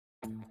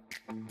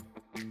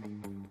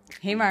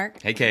Hey,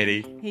 Mark. Hey,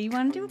 Katie. Hey, you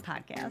want to do a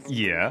podcast?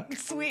 Yeah.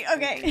 Sweet.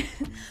 Okay.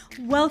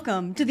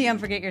 Welcome to the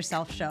Unforget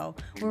Yourself show,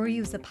 where we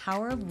use the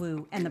power of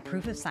woo and the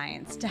proof of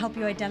science to help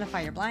you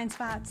identify your blind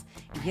spots,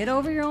 get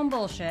over your own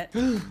bullshit,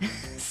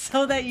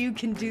 so that you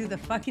can do the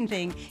fucking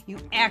thing you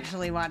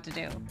actually want to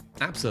do.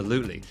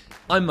 Absolutely.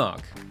 I'm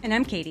Mark. And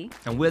I'm Katie.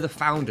 And we're the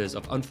founders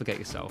of Unforget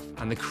Yourself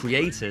and the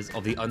creators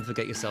of the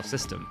Unforget Yourself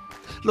system.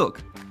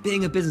 Look,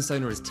 being a business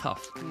owner is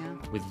tough. Yeah.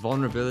 With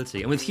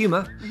vulnerability and with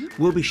humor,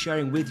 we'll be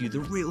sharing with you the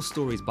real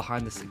stories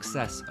behind the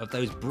success of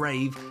those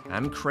brave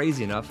and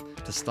crazy enough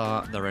to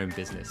start their own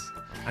business.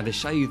 And to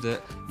show you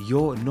that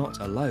you're not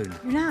alone.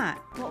 You're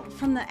not. Well,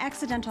 from the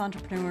accidental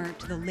entrepreneur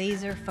to the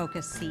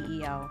laser-focused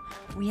CEO,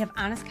 we have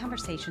honest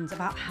conversations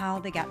about how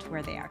they got to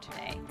where they are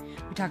today.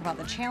 We talk about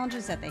the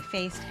challenges that they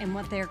faced and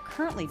what they're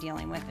currently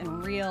dealing with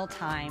in real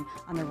time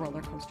on their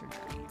roller coaster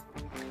journey.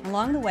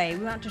 Along the way,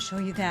 we want to show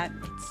you that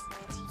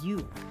it's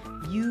you.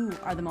 You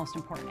are the most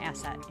important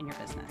asset in your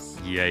business.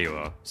 Yeah, you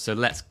are. So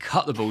let's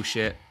cut the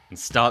bullshit and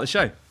start the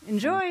show.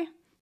 Enjoy.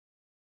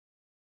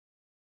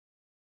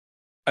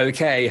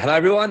 Okay, hello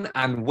everyone,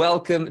 and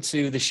welcome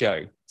to the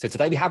show. So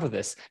today we have with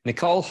us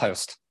Nicole,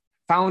 Holst,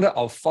 founder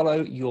of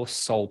Follow Your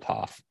Soul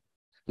Path,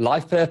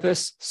 life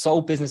purpose,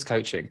 soul business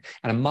coaching,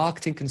 and a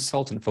marketing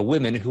consultant for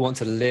women who want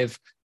to live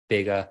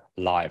bigger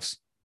lives.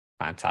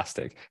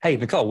 Fantastic. Hey,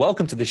 Nicole,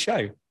 welcome to the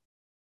show.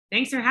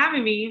 Thanks for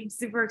having me. I'm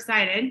super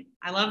excited.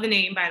 I love the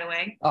name, by the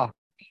way. Oh,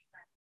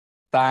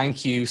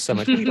 thank you so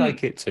much. We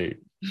like it too.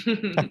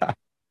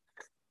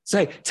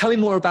 So tell me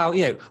more about,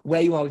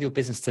 where you are with your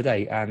business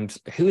today and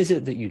who is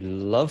it that you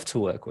love to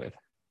work with?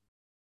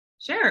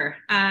 Sure.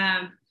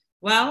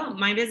 Well,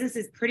 my business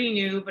is pretty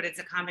new, but it's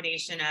a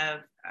combination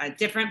of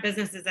different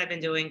businesses I've been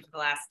doing for the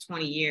last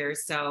 20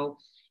 years. So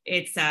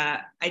it's,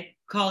 I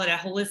call it a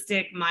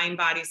holistic mind,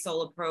 body,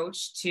 soul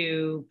approach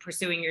to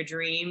pursuing your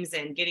dreams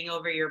and getting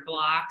over your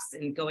blocks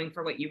and going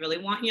for what you really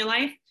want in your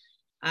life,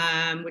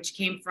 which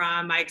came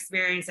from my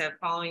experience of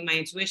following my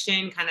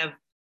intuition, kind of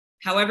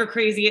however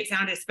crazy it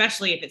sounded,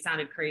 especially if it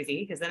sounded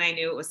crazy, because then I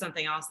knew it was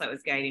something else that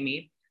was guiding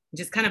me,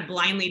 just kind of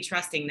blindly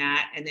trusting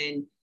that and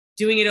then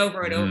doing it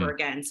over and over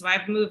again. So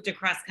I've moved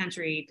across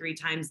country 3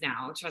 times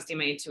now, trusting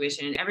my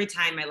intuition. And every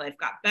time my life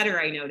got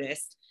better, I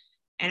noticed.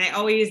 And I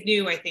always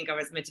knew, I think I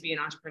was meant to be an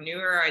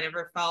entrepreneur. I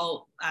never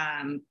felt,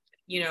 at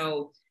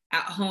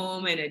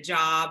home in a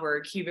job or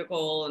a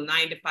cubicle, a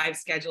 9-to-5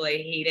 schedule I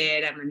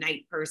hated. I'm a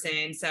night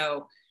person.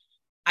 So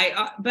I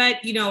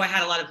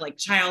had a lot of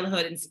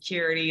childhood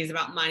insecurities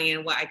about money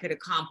and what I could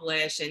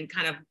accomplish, and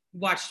kind of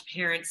watched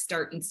parents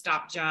start and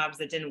stop jobs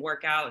that didn't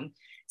work out. And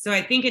so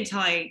I think until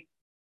I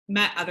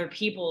met other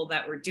people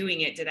that were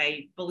doing it, did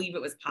I believe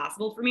it was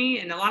possible for me.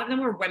 And a lot of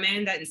them were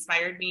women that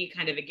inspired me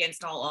kind of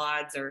against all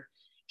odds, or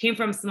came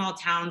from small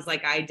towns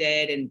like I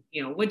did, and,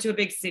 went to a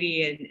big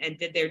city and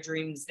did their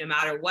dreams no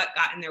matter what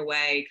got in their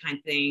way, kind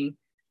of thing.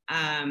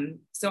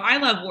 So I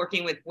love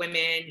working with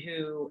women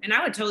who, and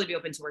I would totally be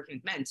open to working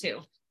with men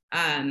too,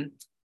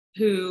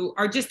 who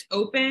are just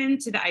open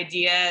to the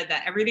idea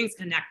that everything's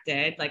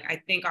connected. Like,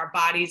 I think our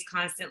body's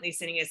constantly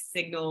sending us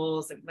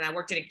signals. When I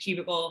worked in a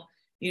cubicle,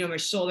 my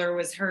shoulder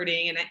was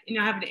hurting and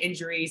I have an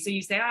injury. So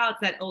you say, oh,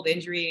 it's that old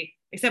injury,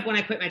 except when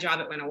I quit my job,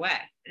 it went away.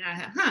 And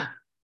I thought,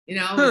 it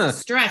was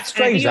stress.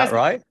 Strange that,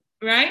 right?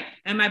 Right.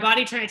 And my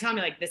body trying to tell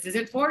me this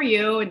isn't for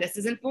you and this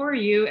isn't for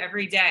you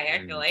every day,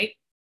 I feel like.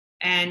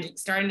 And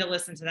starting to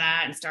listen to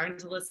that and starting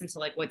to listen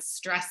to what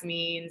stress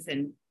means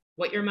and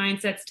what your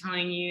mindset's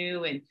telling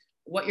you and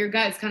what your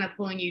gut is kind of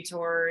pulling you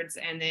towards,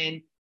 and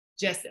then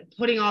just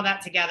putting all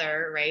that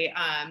together. Right.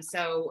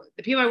 So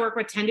the people I work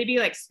with tend to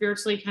be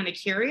spiritually kind of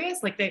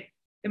curious. They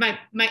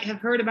might have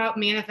heard about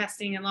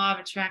manifesting and law of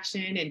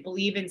attraction and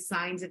believe in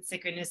signs and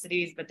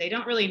synchronicities, but they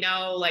don't really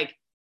know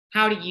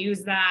how to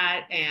use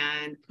that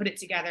and put it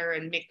together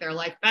and make their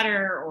life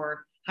better,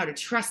 or how to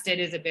trust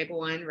it is a big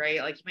one, right?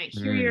 You might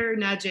hear your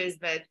nudges,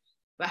 but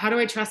how do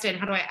I trust it and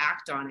how do I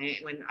act on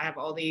it when I have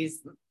all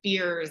these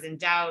fears and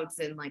doubts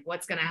and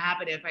what's going to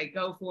happen if I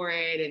go for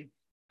it? And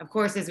of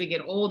course, as we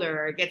get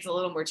older, it gets a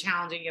little more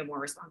challenging, you have more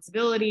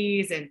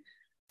responsibilities, and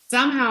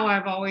somehow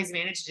I've always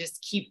managed to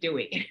just keep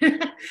doing.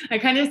 I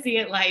kind of see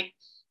it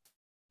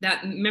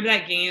that. Remember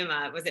that game?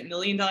 Was it $1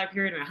 Million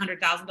Pyramid or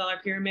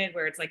 $100,000 Pyramid,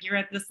 where it's you're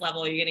at this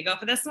level, you're going to go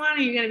for this one,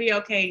 or you're going to be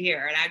okay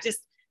here? And I just,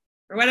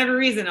 for whatever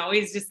reason,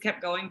 always just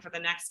kept going for the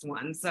next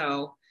one.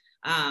 So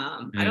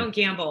I don't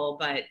gamble,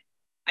 but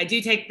I do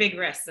take big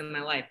risks in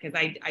my life because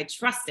I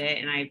trust it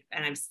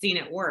and I've seen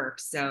it work.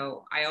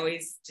 So I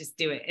always just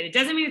do it. And it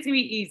doesn't mean it's gonna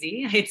be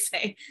easy. I'd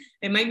say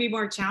it might be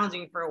more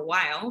challenging for a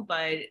while,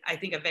 but I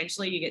think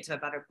eventually you get to a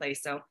better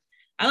place. So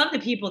I love the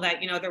people that,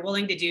 they're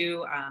willing to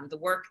do the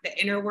work, the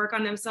inner work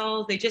on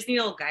themselves. They just need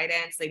a little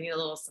guidance. They need a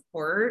little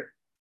support,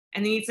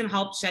 and they need some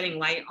help shedding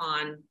light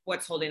on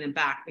what's holding them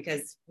back,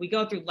 because we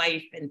go through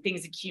life and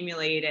things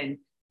accumulate and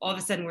all of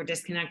a sudden we're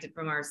disconnected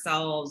from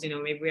ourselves.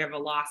 Maybe we have a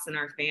loss in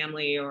our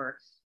family, or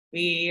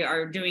we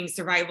are doing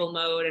survival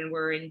mode and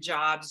we're in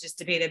jobs just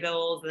to pay the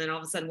bills. And then all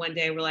of a sudden one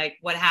day we're like,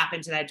 what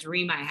happened to that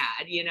dream I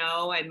had,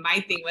 And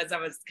my thing was I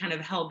was kind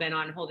of hell bent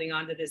on holding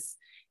on to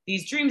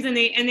these dreams, and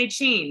they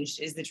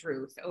changed, is the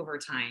truth, over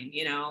time,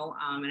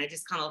 and I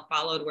just kind of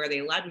followed where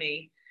they led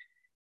me.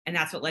 And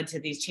that's what led to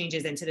these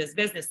changes into this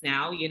business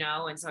now,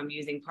 and so I'm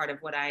using part of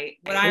what I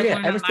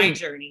learned on my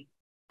journey.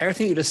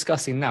 Everything you're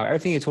discussing now,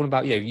 everything you're talking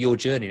about, your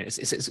journey,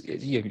 it's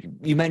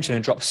you mentioned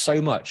and dropped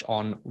so much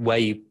on where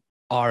you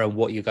are and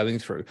what you're going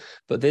through,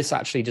 but this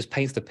actually just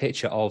paints the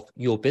picture of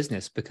your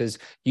business, because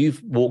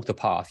you've walked the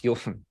path, your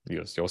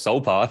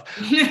soul path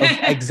of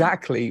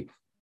exactly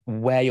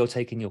where you're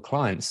taking your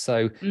clients.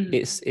 So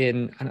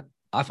and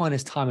I find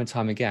this time and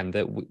time again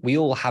that we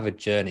all have a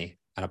journey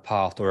and a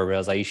path or a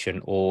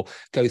realization or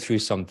go through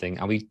something,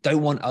 and we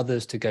don't want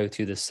others to go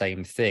through the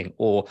same thing,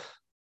 or,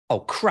 oh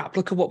crap,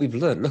 look at what we've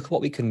learned, look at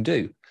what we can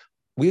do.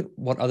 We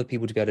want other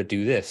people to be able to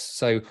do this.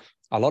 So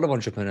a lot of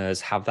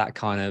entrepreneurs have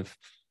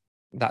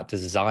that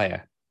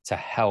desire to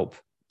help,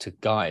 to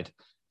guide.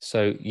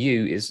 So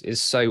you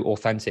is so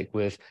authentic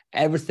with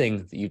everything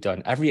that you've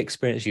done, every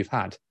experience you've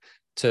had,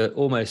 to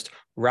almost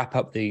wrap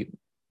up the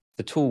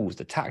tools,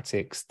 the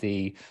tactics,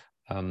 the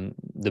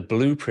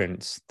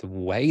blueprints, the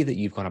way that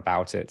you've gone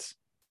about it.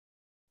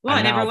 Well,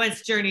 and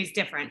everyone's journey is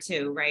different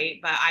too, right?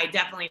 But I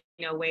definitely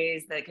know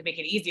ways that could make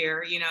it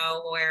easier,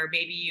 where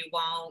maybe you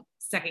won't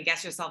second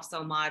guess yourself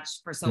so much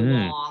for so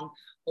long,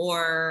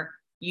 or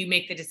you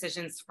make the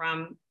decisions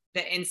from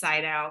the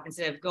inside out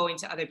instead of going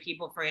to other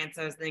people for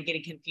answers and then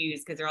getting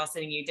confused because they're all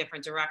sending you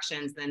different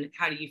directions. Then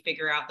how do you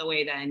figure out the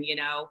way then,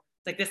 It's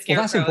like the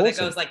scarecrow that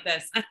goes like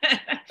this.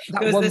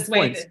 goes this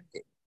way.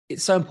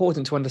 It's so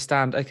important to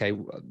understand, okay,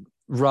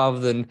 rather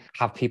than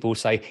have people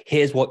say,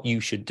 here's what you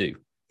should do,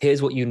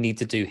 here's what you need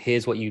to do,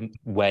 here's where you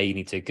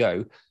need to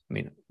go. I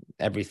mean,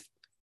 every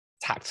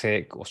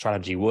tactic or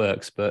strategy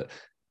works, but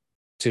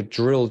to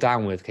drill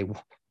down with, okay,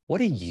 what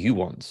do you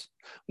want?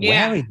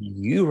 Yeah. Where are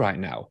you right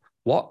now?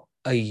 What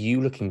are you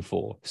looking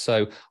for?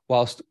 So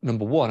whilst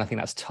number one, I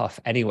think that's tough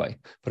anyway,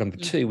 but number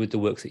two, with the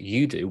work that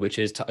you do, which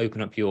is to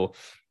open up your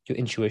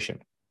intuition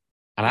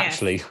and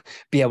actually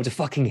be able to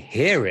fucking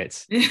hear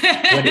it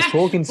when it's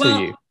talking to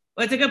you.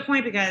 Well, it's a good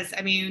point, because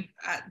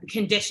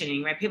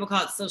conditioning, right? People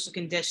call it social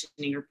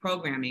conditioning or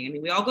programming. I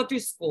mean, we all go through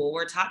school.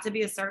 We're taught to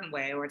be a certain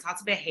way. We're taught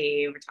to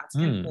behave. We're taught to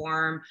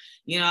conform.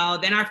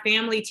 Then our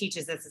family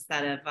teaches us a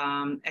set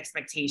of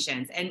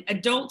expectations, and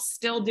adults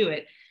still do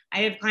it. I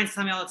have clients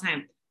tell me all the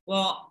time,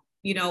 well,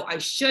 I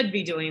should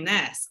be doing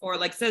this, or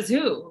like, says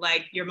who?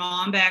 Like your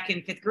mom back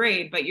in 5th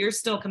grade, but you're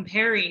still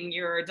comparing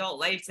your adult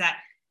life to that.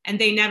 And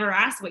they never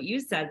ask what you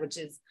said, which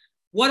is,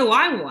 what do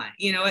I want?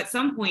 At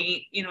some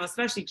point,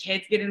 especially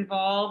kids get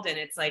involved, and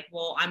it's like,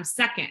 well, I'm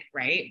second,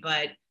 right?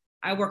 But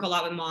I work a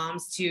lot with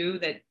moms too,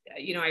 that,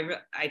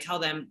 I tell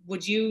them,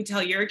 would you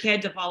tell your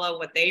kid to follow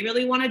what they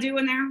really want to do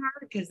in their heart?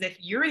 Because if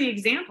you're the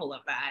example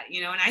of that,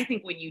 and I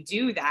think when you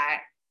do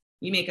that,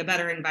 you make a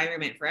better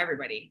environment for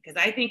everybody.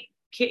 Because I think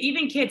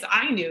even kids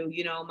I knew,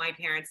 my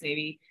parents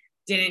maybe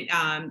didn't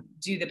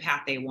do the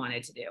path they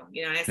wanted to do,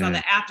 and I saw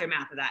the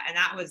aftermath of that. And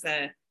that was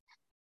a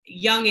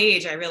young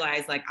age. I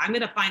realized, like, I'm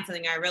going to find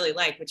something I really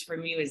like, which for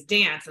me was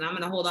dance. And I'm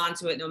going to hold on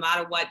to it no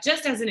matter what,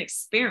 just as an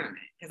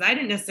experiment. Because I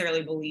didn't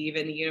necessarily believe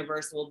in the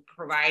universe will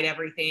provide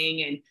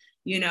everything. And,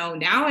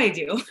 now I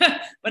do,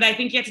 but I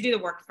think you have to do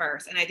the work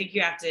first. And I think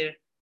you have to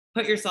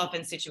put yourself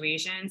in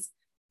situations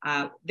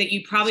that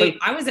you probably,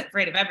 I was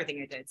afraid of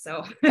everything I did.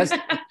 So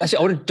actually,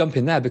 I want to jump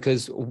in there,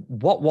 because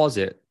what was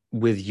it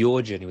with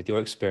your journey, with your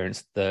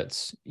experience,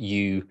 that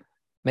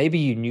maybe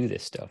you knew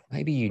this stuff,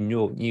 maybe you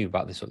knew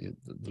about this the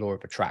law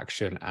of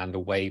attraction and the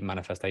way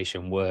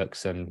manifestation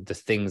works and the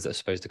things that are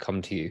supposed to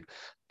come to you,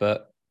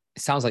 but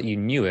it sounds like you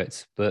knew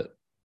it, but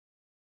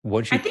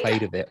once you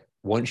played with it,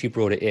 once you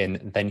brought it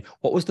in, then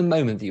what was the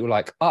moment that you were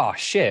like, oh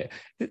shit,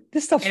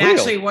 this stuff's real? It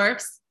actually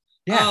works.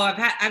 Yeah. Oh,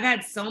 I've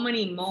had so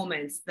many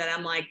moments that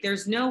I'm like,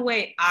 there's no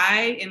way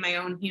I, in my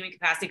own human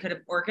capacity, could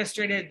have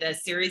orchestrated the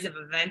series of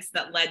events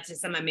that led to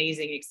some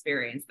amazing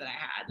experience that I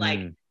had.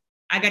 Like,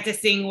 I got to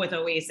sing with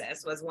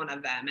Oasis was one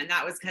of them. And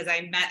that was because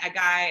I met a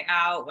guy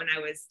out when I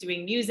was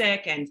doing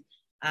music, and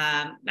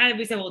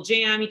we said, well,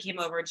 jam. He came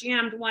over,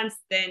 jammed once.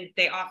 Then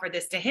they offered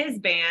this to his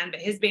band,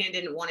 but his band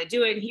didn't want to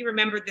do it. And he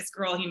remembered this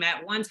girl he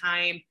met one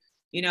time,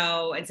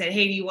 and said,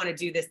 hey, do you want to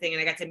do this thing?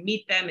 And I got to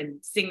meet them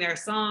and sing their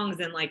songs.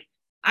 And like,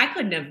 I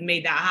couldn't have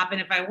made that happen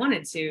if I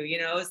wanted to,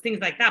 it was things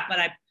like that.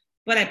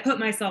 But I put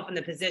myself in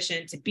the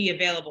position to be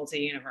available to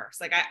the universe.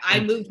 Like I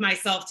moved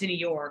myself to New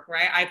York,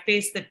 right? I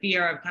faced the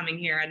fear of coming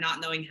here and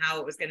not knowing how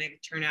it was going to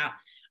turn out.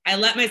 I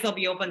let myself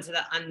be open to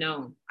the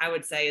unknown, I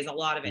would say, is a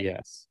lot of it.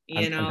 Yes.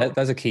 And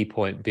that's a key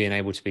point, being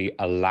able to be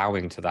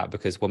allowing to that,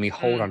 because when we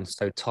hold on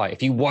so tight,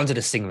 if you wanted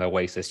to sing the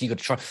Oasis, you got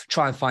to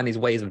try and find these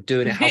ways of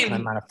doing it. How can I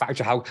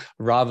manufacture? How,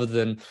 rather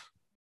than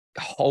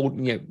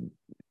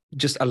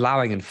just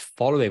allowing and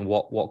following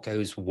what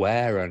goes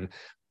where and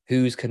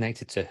who's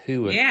connected to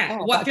who.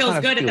 And, what feels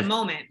good at the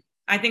moment.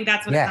 I think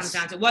that's what it comes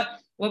down to.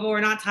 well, but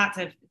we're not taught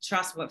to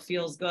trust what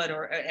feels good,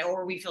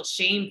 or we feel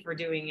shame for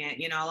doing it.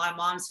 You know, a lot of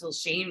moms feel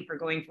shame for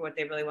going for what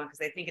they really want because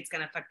they think it's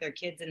going to affect their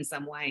kids in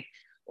some way,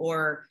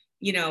 or,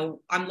 you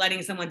know, I'm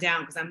letting someone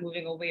down because I'm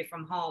moving away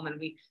from home. And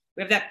we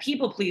have that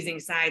people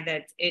pleasing side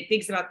that it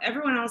thinks about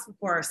everyone else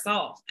before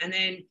ourselves. And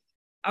then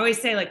I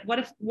always say, like, what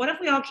if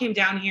we all came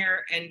down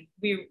here and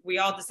we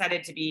all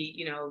decided to be,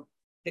 you know,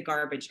 the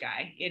garbage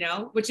guy, you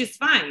know, which is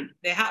fine.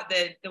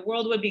 The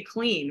world would be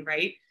clean,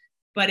 right?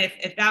 But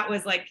if that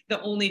was like the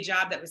only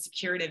job that was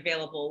secure and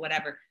available,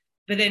 whatever,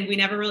 but then we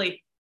never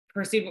really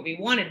pursued what we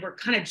wanted, we're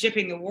kind of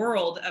gypping the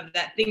world of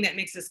that thing that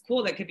makes us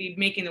cool, that could be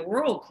making the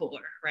world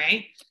cooler,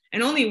 right?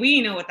 And only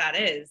we know what that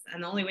is.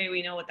 And the only way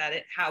we know what that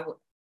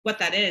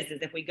is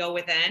if we go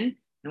within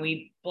and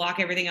we block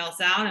everything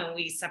else out and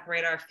we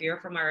separate our fear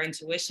from our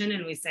intuition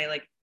and we say,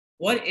 like,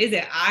 what is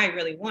it I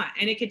really want?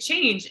 And it could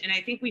change. And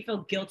I think we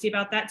feel guilty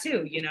about that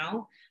too, you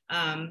know?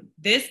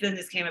 This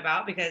business came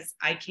about because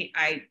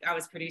I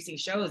was producing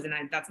shows and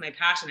that's my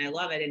passion. I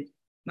love it. And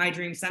my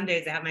dream someday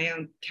is to have my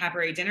own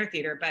cabaret dinner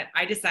theater. But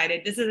I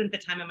decided this isn't the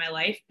time in my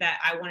life that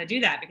I want to do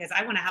that, because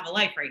I want to have a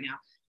life right now.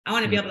 I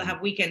want to be able to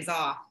have weekends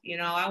off. You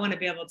know, I want to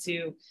be able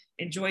to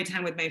enjoy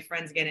time with my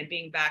friends again and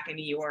being back in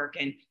New York.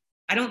 And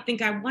I don't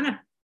think I want to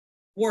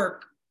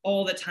work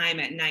all the time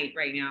at night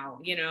right now,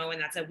 you know, and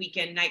that's a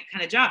weekend night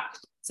kind of job.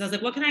 So I was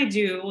like, what can I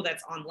do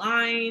that's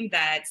online,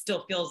 that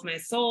still fills my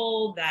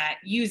soul, that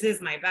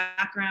uses my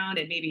background,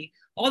 and maybe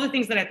all the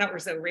things that I thought were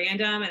so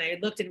random. And I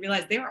looked and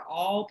realized they were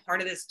all part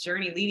of this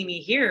journey leading me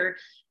here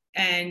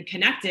and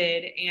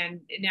connected, and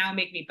now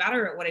make me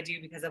better at what I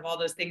do because of all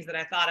those things that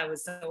I thought I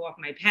was so off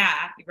my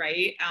path.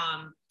 Right.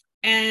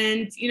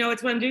 And, you know,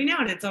 it's what I'm doing now,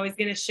 and it's always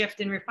going to shift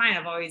and refine.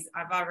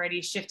 I've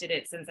already shifted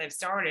it since I've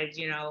started,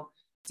 you know,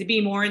 to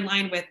be more in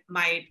line with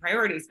my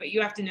priorities, but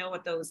you have to know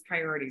what those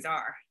priorities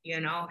are,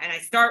 you know? And I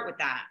start with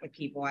that with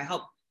people. I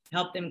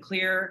help them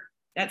clear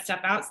that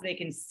stuff out so they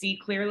can see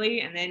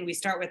clearly. And then we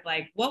start with,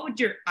 like, what would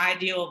your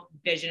ideal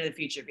vision of the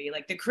future be?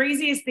 Like the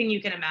craziest thing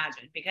you can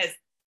imagine, because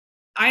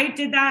I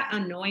did that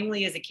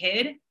unknowingly as a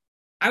kid.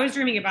 I was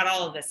dreaming about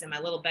all of this in my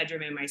little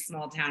bedroom in my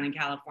small town in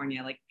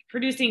California, like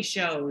producing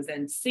shows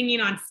and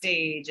singing on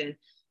stage and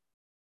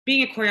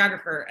being a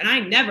choreographer. And I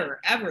never,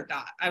 ever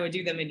thought I would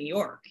do them in New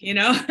York, you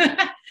know?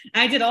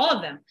 I did all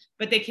of them,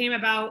 but they came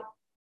about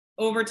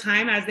over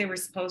time as they were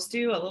supposed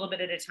to, a little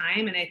bit at a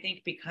time. And I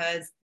think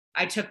because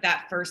I took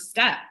that first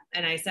step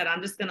and I said,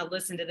 I'm just going to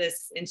listen to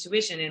this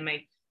intuition. And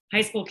my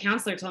high school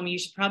counselor told me, you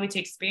should probably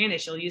take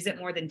Spanish. You'll use it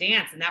more than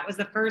dance. And that was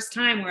the first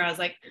time where I was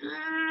like,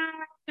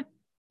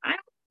 I don't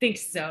think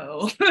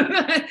so.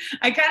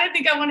 I kind of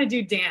think I want to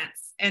do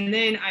dance. And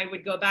then I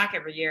would go back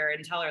every year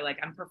and tell her, like,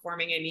 I'm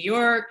performing in New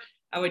York.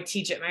 I would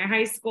teach at my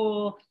high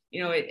school.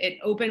 You know, it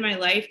opened my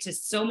life to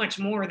so much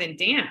more than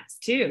dance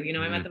too. You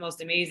know, I met the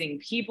most amazing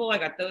people. I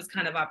got those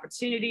kind of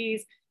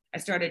opportunities. I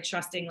started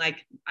trusting,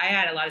 like, I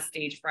had a lot of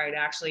stage fright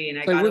actually. And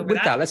I got over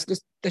that. Let's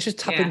just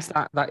tap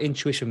into that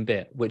intuition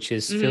bit, which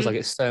is feels like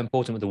it's so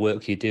important with the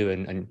work you do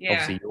and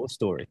obviously your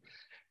story.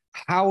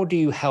 How do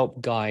you help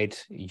guide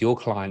your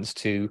clients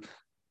to,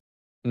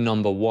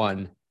 number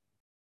one,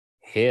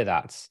 hear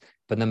that,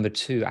 but number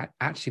two,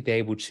 actually be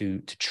able to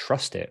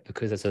trust it?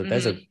 Because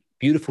there's a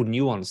beautiful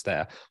nuance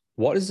there.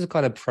 What is the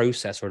kind of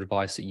process or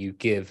advice that you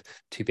give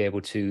to be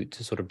able to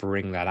sort of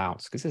bring that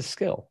out? Because it's a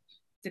skill.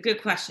 It's a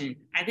good question.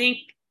 I think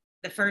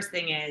the first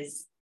thing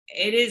is,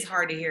 it is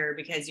hard to hear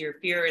because your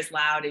fear is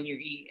loud and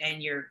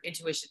your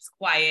intuition's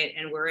quiet,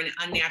 and we're in an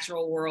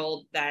unnatural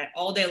world that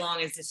all day long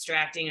is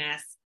distracting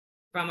us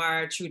from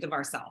our truth of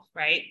ourself,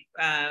 right?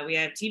 We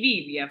have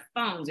TV, we have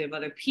phones, we have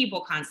other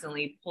people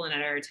constantly pulling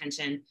at our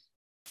attention.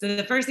 So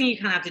the first thing you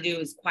kind of have to do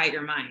is quiet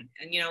your mind.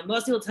 And, you know,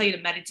 most people tell you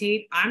to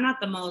meditate.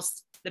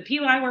 The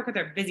people I work with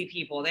are busy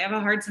people. They have a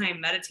hard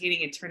time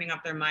meditating and turning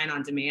off their mind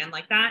on demand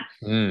like that.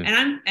 And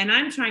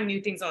I'm trying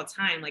new things all the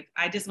time. Like,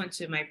 I just went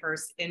to my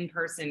first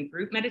in-person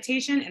group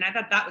meditation, and I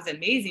thought that was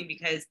amazing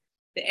because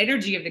the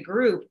energy of the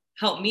group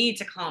helped me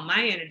to calm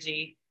my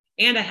energy.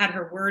 And I had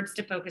her words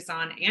to focus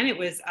on. And it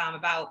was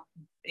about,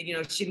 you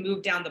know, she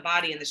moved down the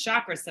body and the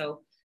chakra.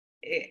 So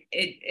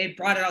it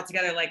brought it all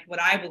together, like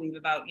what I believe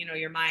about, you know,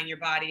 your mind, your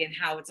body, and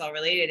how it's all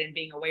related, and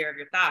being aware of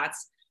your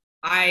thoughts.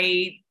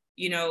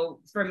 You know,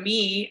 for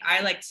me,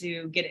 I like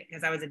to get it,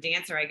 because I was a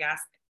dancer, I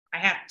guess. I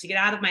have to get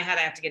out of my head.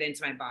 I have to get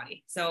into my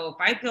body. So if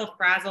I feel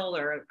frazzled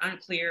or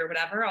unclear or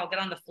whatever, I'll get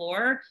on the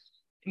floor,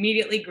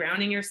 immediately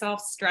grounding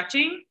yourself,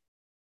 stretching.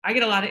 I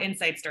get a lot of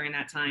insights during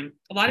that time.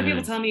 A lot of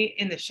people tell me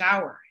in the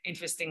shower,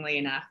 interestingly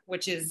enough,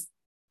 which is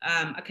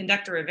a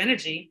conductor of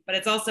energy, but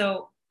it's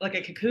also like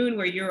a cocoon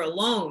where you're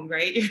alone,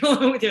 right? You're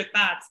alone with your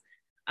thoughts.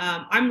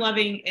 I'm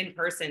loving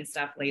in-person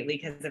stuff lately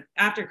because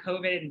after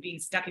COVID and being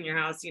stuck in your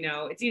house, you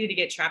know, it's easy to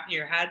get trapped in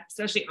your head,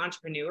 especially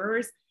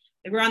entrepreneurs.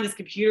 Like, we're on this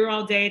computer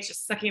all day. It's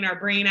just sucking our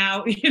brain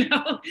out. You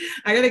know,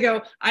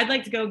 I'd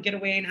like to go get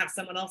away and have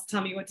someone else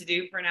tell me what to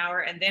do for an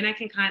hour. And then I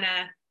can kind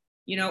of,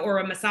 you know, or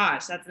a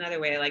massage. That's another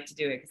way I like to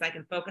do it, because I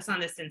can focus on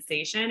the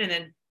sensation and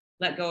then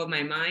let go of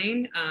my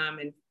mind.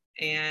 I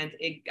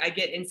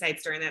get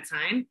insights during that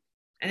time.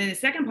 And then the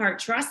second part,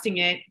 trusting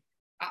it.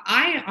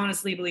 I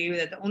honestly believe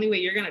that the only way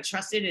you're going to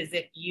trust it is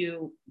if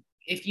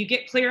you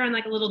get clear on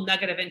like a little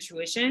nugget of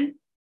intuition,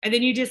 and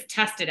then you just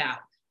test it out.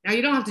 Now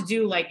you don't have to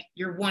do like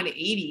your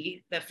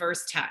 180 the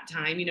first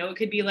time, it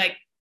could be like,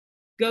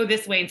 go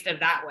this way instead of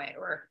that way,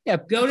 or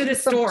go to the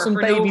store some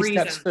for baby no reason.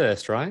 steps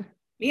first, right?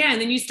 Yeah. And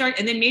then you start,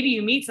 and then maybe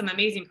you meet some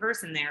amazing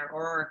person there,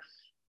 or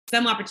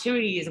some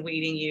opportunity is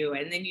awaiting you.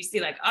 And then you see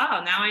like,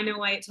 oh, now I know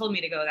why it told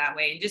me to go that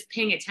way. And just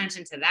paying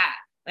attention to that.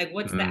 Like,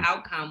 what's the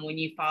outcome when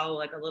you follow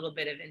like a little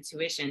bit of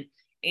intuition?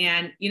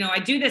 And, I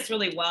do this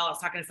really well. I was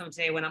talking to someone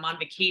today when I'm on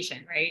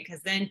vacation, right?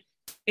 Because then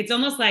it's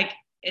almost like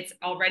it's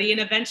already an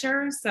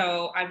adventure.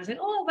 So I was like,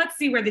 oh, let's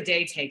see where the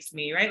day takes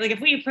me, right? Like if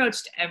we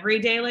approached every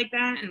day like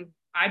that, and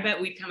I bet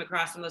we'd come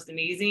across the most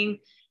amazing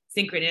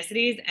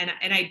synchronicities. And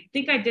I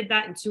think I did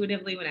that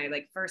intuitively when I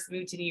like first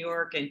moved to New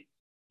York. And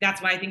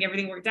that's why I think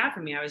everything worked out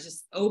for me. I was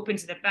just open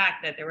to the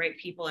fact that the right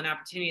people and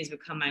opportunities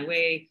would come my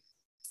way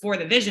for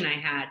the vision I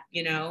had,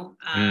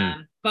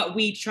 but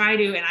we try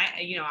to, and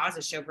I was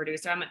a show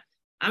producer.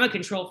 I'm a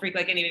control freak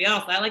like anybody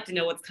else. I like to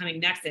know what's coming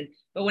next.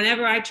 But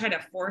whenever I try to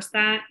force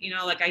that,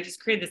 like I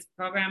just created this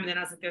program, and then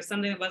I was like, there's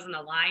something that wasn't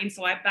aligned.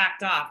 So I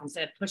backed off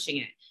instead of pushing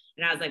it.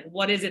 And I was like,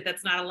 what is it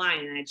that's not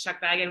aligned? And I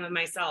checked back in with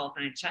myself,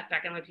 and I checked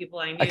back in with people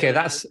I knew. Okay,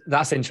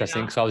 that's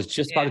interesting. So I was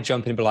just about to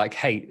jump in and be like,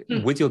 hey,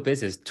 with your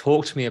business,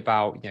 talk to me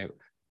about,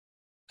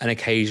 an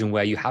occasion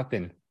where you have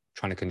been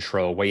trying to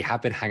control, where you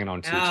have been hanging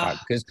on too tight,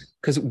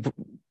 because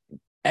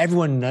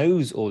everyone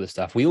knows all this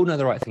stuff. We all know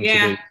the right thing to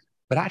do,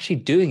 but actually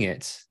doing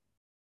it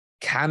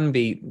can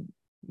be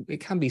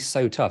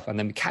so tough. And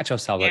then we catch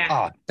ourselves like,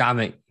 oh, damn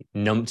it,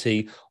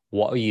 numpty,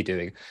 what are you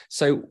doing?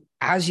 So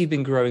as you've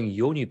been growing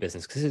your new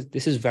business, because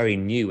this is very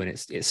new, and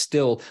it's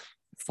still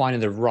finding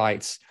the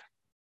right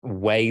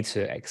way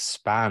to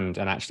expand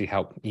and actually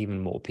help even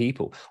more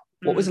people.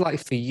 What was it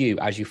like for you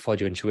as you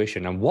followed your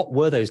intuition? And what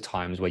were those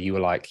times where you were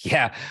like,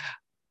 yeah,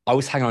 I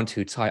was hanging on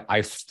too tight.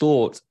 I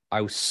thought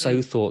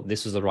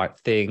this was the right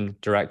thing,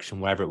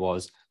 direction, wherever it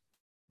was,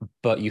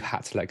 but you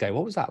had to let go.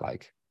 What was that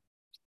like?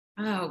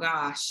 Oh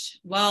gosh.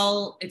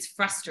 Well, it's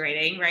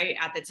frustrating, right?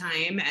 At the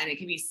time. And it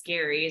can be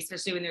scary,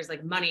 especially when there's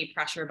like money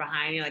pressure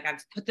behind you. Like,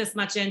 I've put this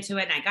much into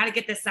it, and I got to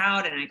get this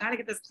out, and I got to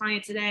get this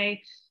client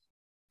today.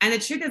 And the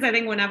truth is, I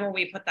think whenever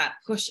we put that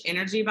push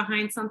energy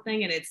behind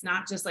something, and it's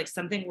not just like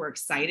something we're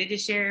excited to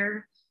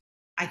share,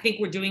 I think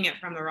we're doing it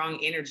from the wrong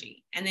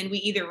energy. And then we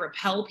either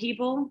repel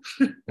people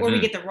or we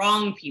get the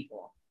wrong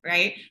people,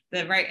 right?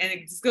 And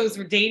it just goes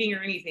for dating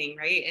or anything,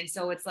 right? And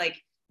so it's like,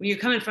 when you're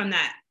coming from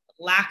that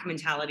lack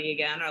mentality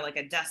again, or like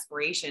a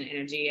desperation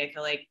energy, I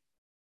feel like,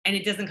 and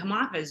it doesn't come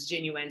off as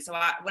genuine. So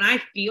when I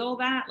feel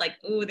that, like,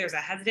 oh, there's a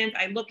hesitance,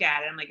 I look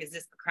at it. I'm like, is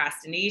this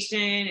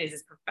procrastination? Is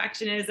this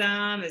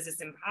perfectionism? Is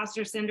this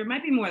imposter syndrome?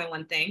 Might be more than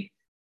one thing.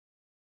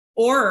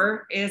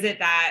 Or is it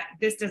that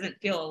this doesn't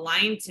feel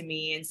aligned to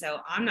me? And so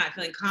I'm not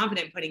feeling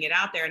confident putting it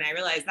out there. And I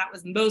realized that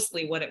was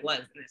mostly what it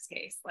was in this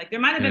case. Like, there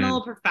might've been a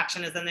little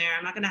perfectionism there.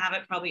 I'm not going to have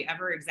it probably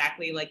ever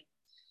exactly like,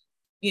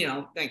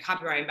 like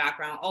copywriting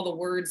background, all the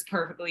words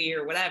perfectly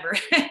or whatever.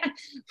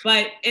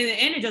 But in the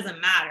end, it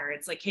doesn't matter.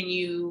 It's like, can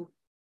you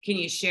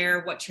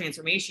share what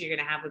transformation you're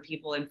going to have with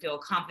people and feel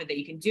confident that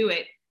you can do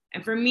it?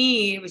 And for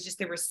me, it was just,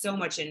 there was so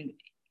much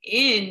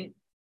in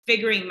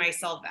figuring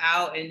myself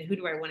out, and who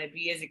do I want to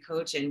be as a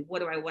coach, and what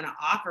do I want to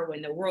offer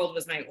when the world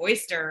was my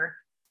oyster.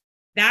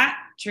 That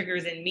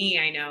triggers in me,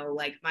 I know,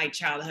 like my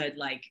childhood,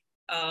 like,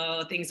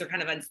 oh, things are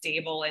kind of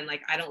unstable, and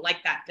like I don't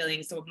like that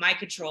feeling. So my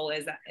control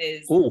is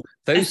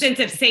a sense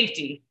of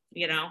safety,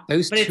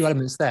 Those two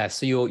elements there.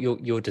 So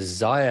your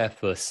desire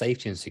for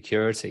safety and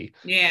security,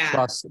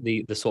 plus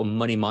the sort of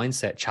money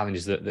mindset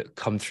challenges that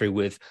come through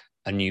with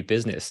a new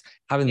business.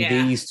 Having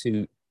these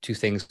two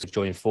things to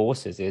join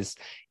forces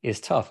is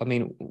tough. I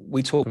mean,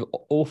 we talk with an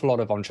awful lot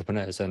of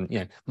entrepreneurs,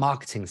 and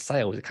marketing,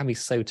 sales, it can be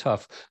so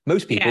tough.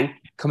 Most people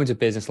come into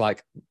business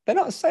like they're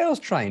not sales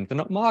trained, they're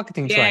not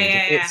marketing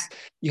trained.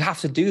 You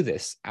have to do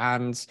this.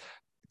 And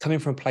coming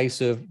from a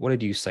place of, what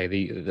did you say,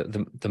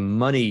 the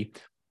money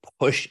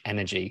push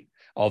energy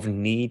of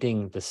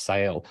needing the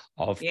sale,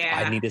 of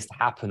I need this to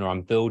happen, or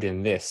I'm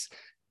building this.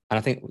 And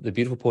I think the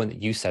beautiful point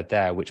that you said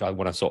there, which I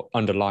want to sort of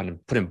underline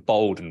and put in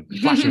bold and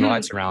flashing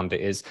lights around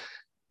it, is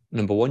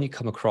number one, you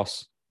come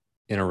across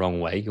in a wrong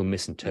way, you're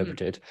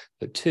misinterpreted.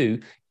 But two,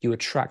 you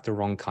attract the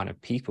wrong kind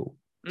of people.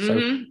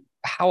 So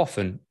how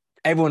often,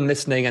 everyone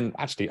listening, and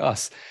actually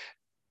us,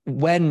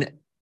 when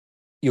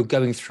you're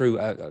going through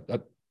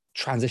a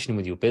transition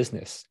with your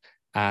business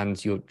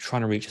and you're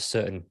trying to reach a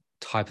certain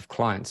type of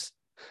clients,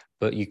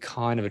 but you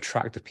kind of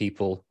attract the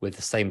people with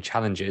the same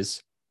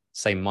challenges,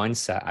 same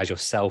mindset as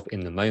yourself in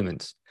the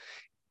moment,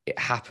 it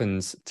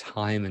happens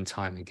time and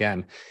time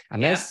again.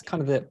 And there's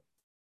kind of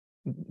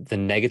the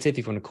negative,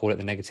 if you want to call it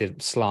the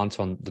negative slant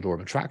on the law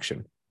of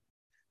attraction.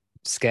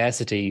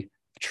 Scarcity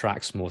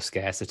attracts more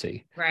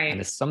scarcity. Right. And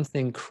there's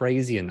something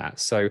crazy in that.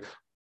 So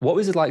what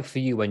was it like for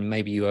you when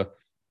maybe you were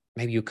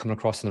maybe you're coming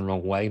across in the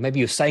wrong way. Maybe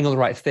you're saying all the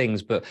right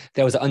things, but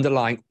there was an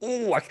underlying,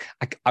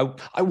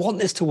 I want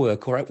this to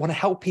work, or I want to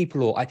help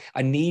people, or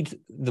I need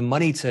the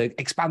money to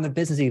expand the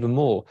business even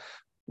more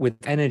with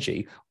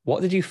energy.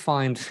 What did you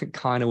find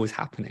kind of was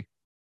happening?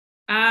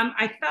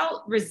 I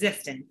felt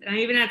resistant. And I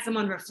even had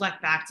someone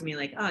reflect back to me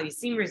like, oh, you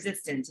seem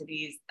resistant to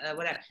these,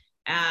 whatever.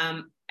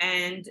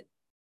 And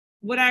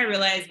what I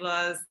realized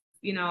was,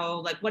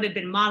 like what had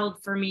been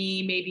modeled for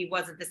me maybe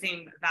wasn't the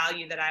same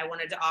value that I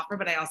wanted to offer,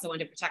 but I also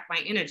wanted to protect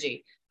my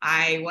energy.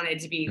 I wanted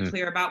to be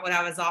clear about what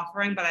I was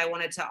offering, but I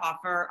wanted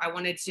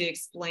to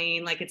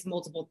explain like it's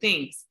multiple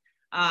things.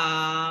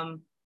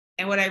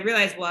 And what I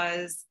realized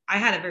was I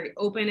had a very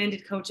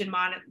open-ended coaching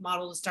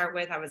model to start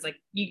with. I was like,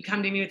 you can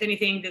come to me with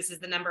anything. This is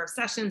the number of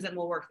sessions and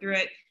we'll work through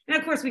it. And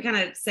of course we kind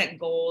of set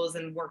goals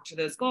and work to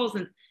those goals.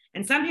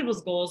 And some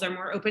people's goals are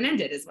more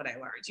open-ended is what I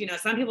learned.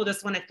 Some people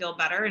just want to feel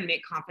better and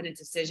make confident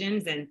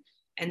decisions and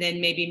then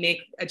maybe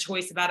make a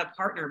choice about a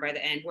partner by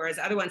the end. Whereas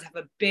other ones have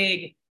a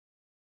big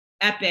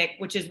epic,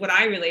 which is what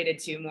I related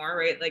to more,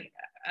 right? Like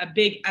a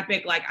big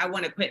epic, like I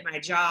want to quit my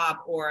job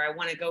or I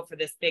want to go for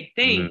this big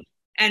thing.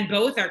 And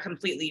both are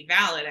completely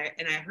valid. I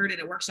heard in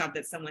a workshop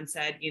that someone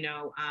said, she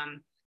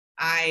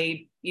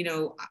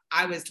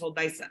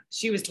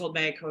was told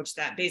by a coach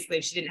that basically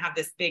if she didn't have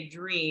this big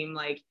dream,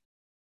 like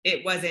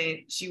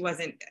she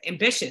wasn't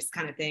ambitious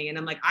kind of thing. And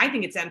I'm like, I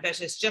think it's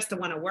ambitious just to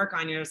want to work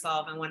on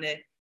yourself and want to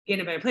get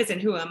in a better place.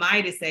 And who am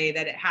I to say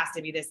that it has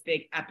to be this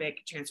big epic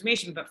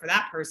transformation? But for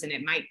that person,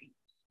 it might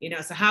be,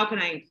 so how can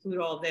I include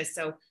all of this?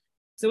 So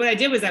what I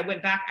did was I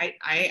went back.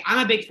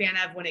 I'm a big fan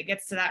of when it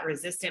gets to that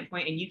resistant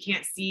point and you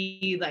can't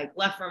see like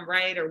left from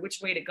right or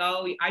which way to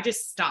go. I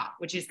just stop,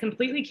 which is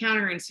completely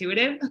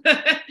counterintuitive.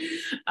 But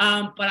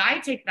I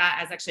take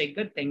that as actually a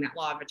good thing that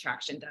law of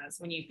attraction does.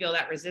 When you feel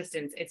that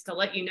resistance, it's to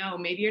let you know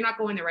maybe you're not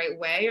going the right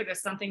way or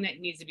there's something that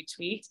needs to be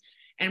tweaked.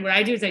 And what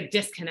I do is I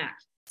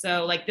disconnect.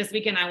 So like this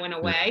weekend I went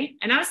away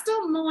and I was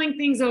still mulling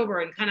things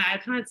over and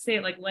I kind of say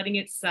it like letting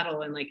it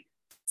settle and like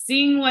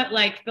seeing what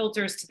like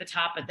filters to the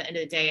top at the end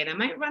of the day. And I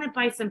might run it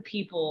by some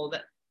people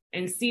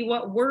and see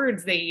what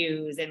words they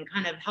use and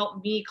kind of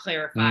help me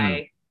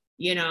clarify,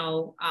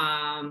 because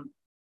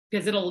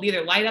it'll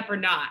either light up or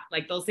not.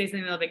 Like they'll say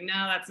something, they'll be like, no,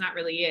 that's not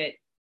really it.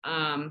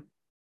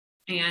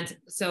 And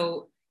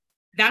so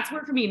that's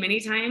worked for me many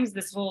times.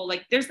 This whole,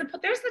 like, there's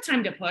the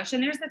time to push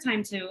and there's the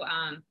time to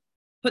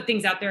put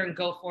things out there and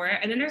go for it.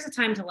 And then there's a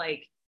time to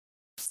like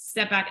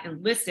step back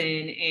and listen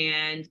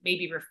and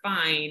maybe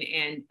refine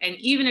and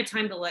even a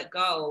time to let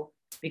go,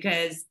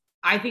 because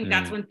I think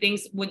that's when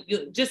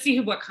you just see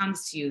what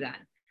comes to you then.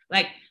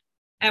 Like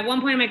at one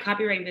point in my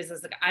copywriting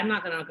business, like I'm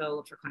not going to go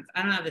look for clients.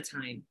 I don't have the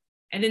time.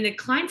 And then the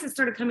clients that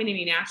started coming to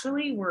me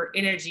naturally were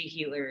energy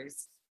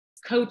healers,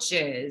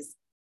 coaches,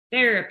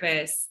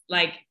 therapists,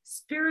 like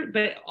spirit,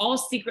 but all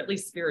secretly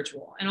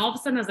spiritual. And all of a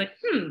sudden I was like,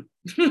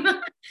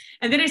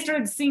 and then I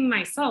started seeing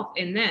myself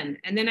in them.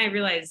 And then I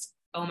realized,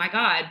 oh my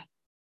God,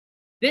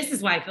 this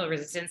is why I feel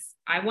resistance.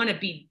 I want to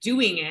be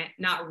doing it,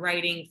 not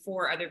writing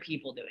for other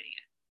people doing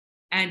it.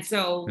 And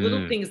so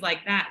little things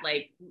like that,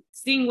 like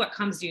seeing what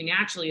comes to you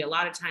naturally, a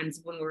lot of times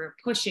when we're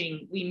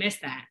pushing, we miss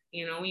that,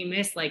 we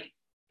miss like,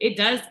 it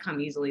does come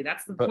easily.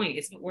 That's the point.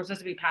 We're supposed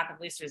to be path of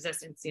least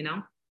resistance,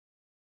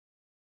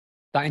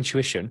 That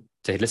intuition,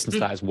 to listen to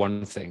that is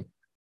one thing.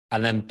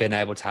 And then being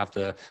able to have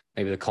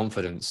maybe the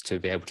confidence to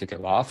be able to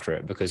go after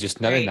it, because just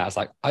knowing that it's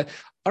like, I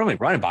don't want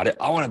to write about it.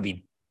 I want to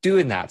be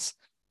doing that.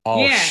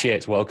 Oh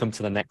shit, welcome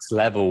to the next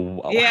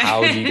level.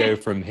 How do you go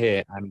from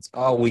here? And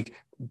we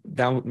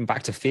down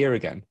back to fear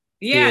again.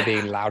 Fear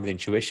being loud with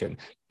intuition.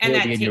 And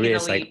fear being in your ear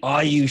saying,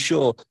 are you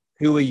sure?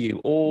 Who are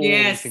you? All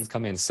these things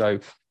come in. So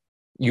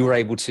you were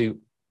able to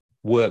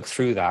work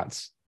through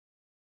that.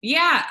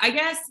 Yeah, I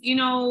guess,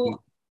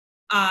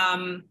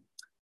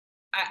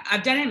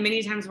 I've done it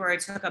many times where I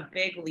took a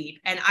big leap.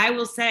 And I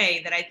will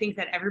say that I think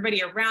that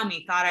everybody around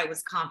me thought I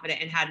was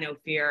confident and had no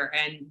fear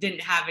and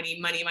didn't have any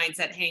money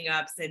mindset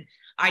hangups. And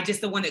I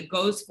just the one that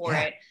goes for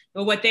it.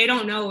 But what they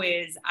don't know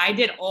is I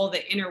did all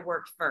the inner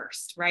work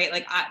first, right?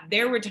 Like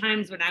there were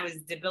times when I was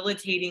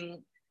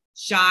debilitating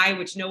shy,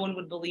 which no one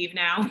would believe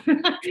now,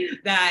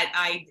 that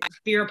I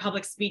fear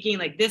public speaking.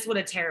 Like this would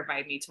have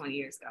terrified me 20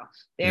 years ago.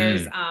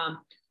 There's,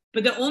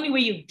 but the only way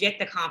you get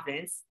the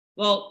confidence,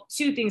 well,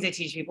 two things I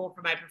teach people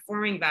from my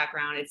performing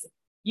background, it's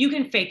you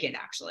can fake it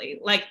actually.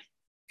 Like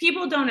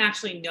people don't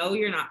actually know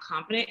you're not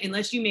confident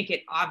unless you make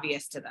it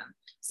obvious to them.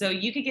 So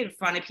you could get in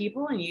front of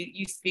people and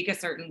you speak a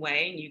certain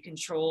way and you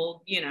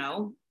control,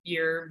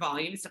 your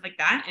volume, stuff like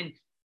that.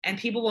 And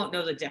people won't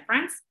know the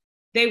difference.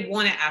 They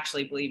want to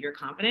actually believe you're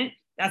confident.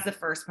 That's the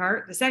first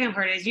part. The second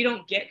part is you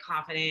don't get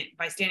confident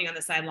by standing on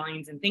the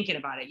sidelines and thinking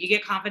about it. You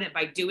get confident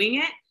by doing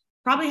it,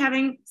 probably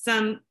having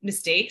some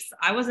mistakes.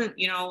 I wasn't,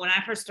 when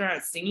I first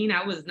started singing,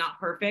 I was not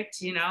perfect.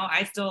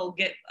 I still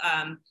get,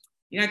 I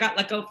got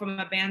let go from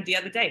a band the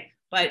other day.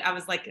 But I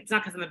was like, it's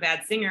not because I'm a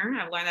bad singer.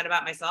 I've learned that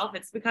about myself.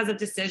 It's because of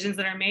decisions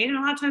that are made. And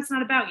a lot of times it's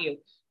not about you.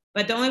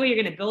 But the only way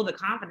you're going to build the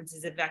confidence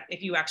is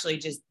if you actually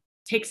just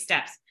take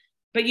steps.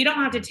 but you don't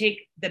have to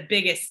take the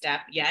biggest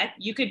step yet.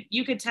 You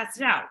could test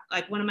it out.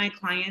 Like one of my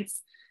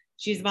clients,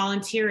 she's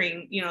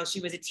volunteering, she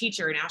was a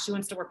teacher. Now she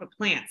wants to work with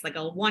plants, like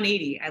a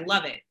 180. I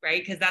love it,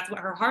 right? Because that's what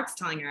her heart's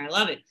telling her. I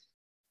love it.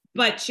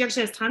 But she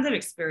actually has tons of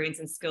experience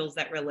and skills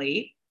that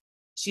relate.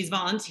 She's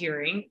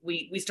volunteering.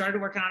 We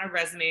started working on a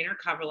resume and her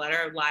cover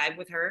letter live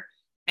with her.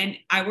 And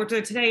I worked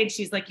with her today and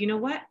she's like, you know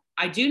what?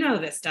 I do know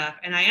this stuff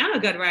and I am a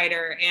good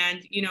writer.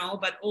 And,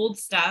 but old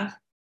stuff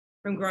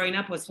from growing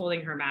up was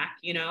holding her back,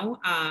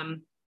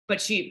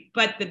 but she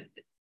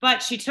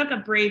took a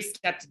brave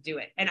step to do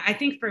it. And I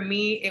think for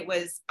me,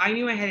 I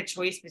knew I had a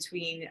choice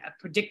between a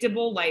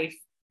predictable life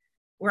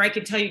where I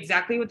could tell you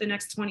exactly what the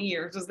next 20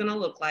 years was going to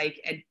look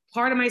like. And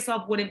part of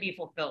myself wouldn't be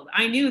fulfilled.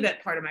 I knew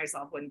that part of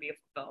myself wouldn't be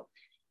fulfilled.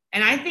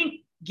 And I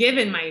think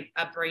given my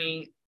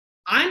upbringing,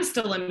 I'm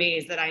still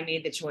amazed that I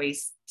made the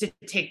choice to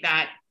take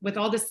that with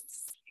all this,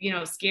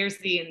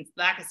 scarcity and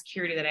lack of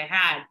security that I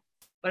had.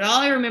 But all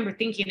I remember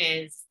thinking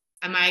is,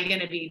 am I going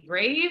to be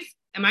brave?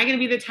 Am I going to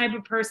be the type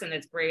of person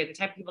that's brave, the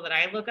type of people that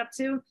I look up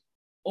to?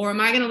 Or am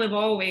I going to live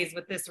always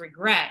with this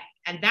regret?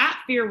 And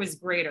that fear was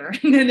greater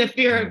than the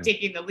fear of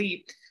taking the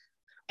leap.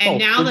 And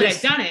now that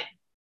I've done it.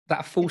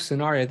 That full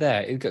scenario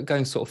there,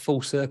 going sort of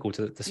full circle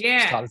to the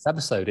start of this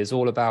episode, is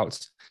all about,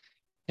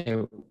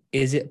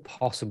 is it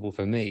possible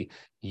for me?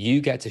 You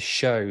get to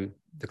show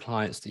the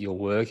clients that you're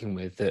working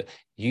with that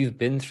you've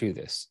been through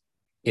this.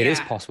 It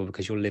is possible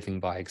because you're living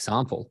by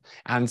example.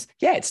 And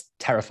it's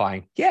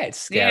terrifying. It's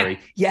scary.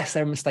 Yes,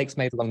 there are mistakes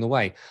made along the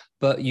way,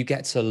 but you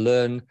get to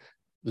learn,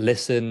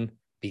 listen,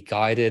 be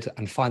guided,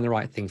 and find the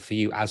right thing for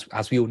you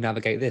as we all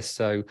navigate this.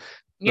 So,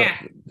 look,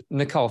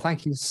 Nicole,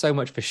 thank you so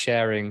much for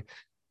sharing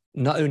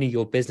not only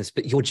your business,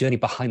 but your journey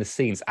behind the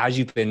scenes as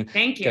you've been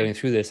going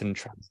through this and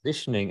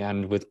transitioning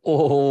and with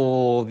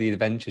all the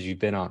adventures you've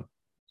been on.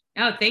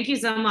 Oh, thank you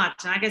so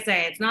much. And like I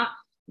say, it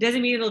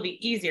doesn't mean it'll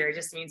be easier. It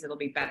just means it'll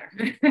be better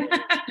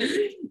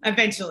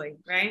eventually,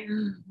 right?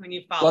 When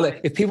you follow it.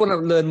 If people want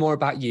to learn more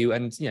about you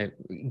and,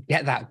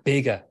 get that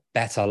bigger,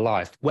 better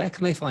life, where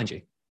can they find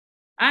you?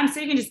 So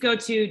you can just go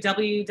to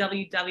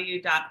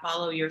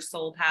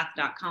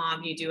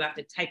www.followyoursoulpath.com. You do have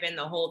to type in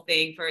the whole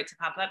thing for it to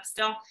pop up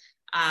still.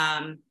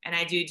 And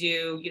I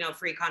do,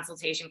 free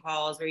consultation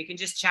calls where you can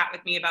just chat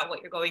with me about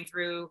what you're going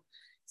through,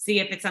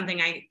 see if it's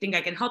something I think I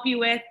can help you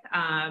with.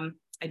 I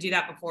do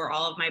that before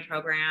all of my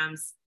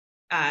programs,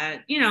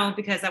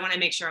 because I want to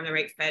make sure I'm the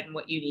right fit and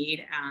what you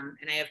need.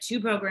 And I have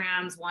 2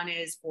 programs. One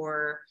is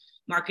for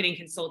marketing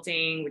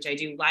consulting, which I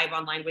do live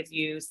online with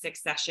you,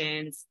 6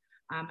 sessions,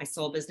 my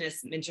soul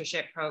business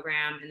mentorship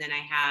program. And then I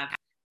have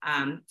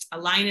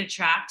Align and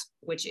Attract,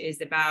 which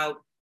is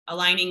about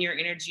aligning your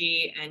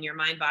energy and your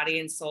mind, body,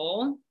 and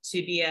soul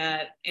to be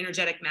a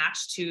energetic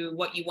match to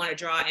what you want to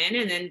draw in.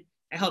 And then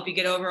I help you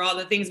get over all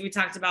the things we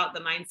talked about, the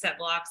mindset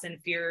blocks and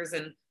fears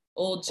and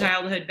old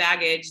childhood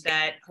baggage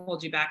that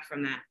hold you back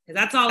from that. Because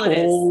that's all it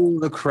is. All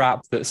the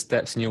crap that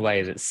steps in your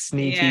way that's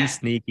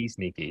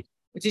sneaky.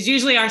 Which is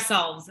usually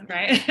ourselves,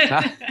 right?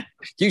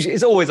 Usually,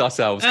 it's always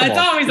ourselves. It's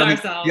always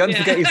ourselves. You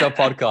Unforget Yourself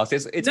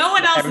podcast. It's no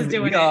one else is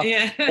doing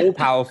it. All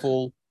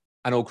powerful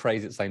and all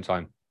crazy at the same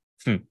time.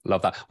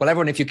 Love that. Well,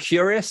 everyone, if you're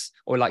curious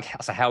or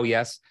that's a hell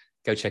yes,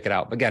 go check it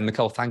out. Again,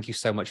 Nicole, thank you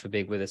so much for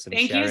being with us and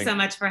sharing. Thank you so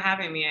much for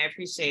having me. I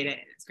appreciate it.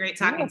 It's great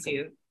talking to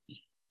you.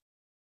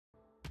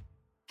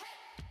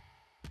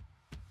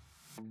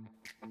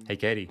 Hey,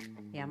 Katie.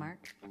 Yeah,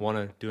 Mark? Want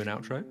to do an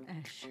outro?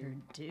 I sure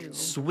do.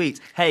 Sweet.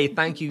 Hey,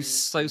 thank you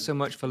so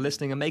much for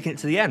listening and making it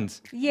to the end.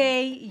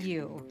 Yay,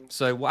 you.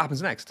 So what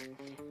happens next?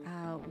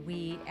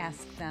 We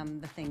ask them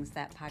the things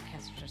that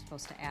podcasters are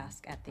supposed to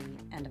ask at the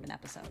end of an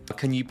episode.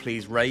 Can you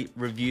please rate,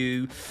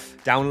 review,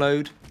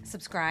 download?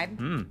 Subscribe.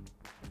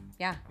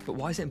 Yeah. But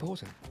why is it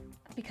important?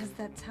 Because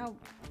that's how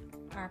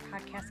our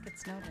podcast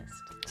gets noticed.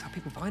 That's how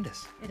people find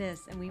us. It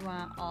is, and we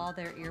want all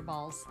their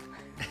earballs.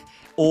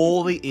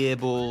 All the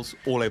earballs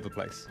all over the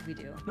place. We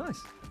do.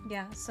 Nice.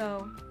 Yeah,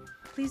 so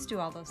please do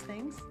all those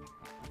things.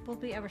 We'll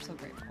be ever so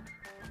grateful.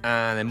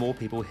 And then more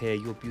people hear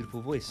your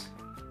beautiful voice.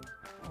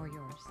 Or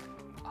yours.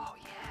 Oh,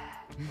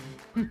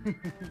 yeah.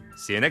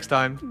 See you next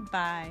time.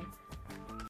 Bye.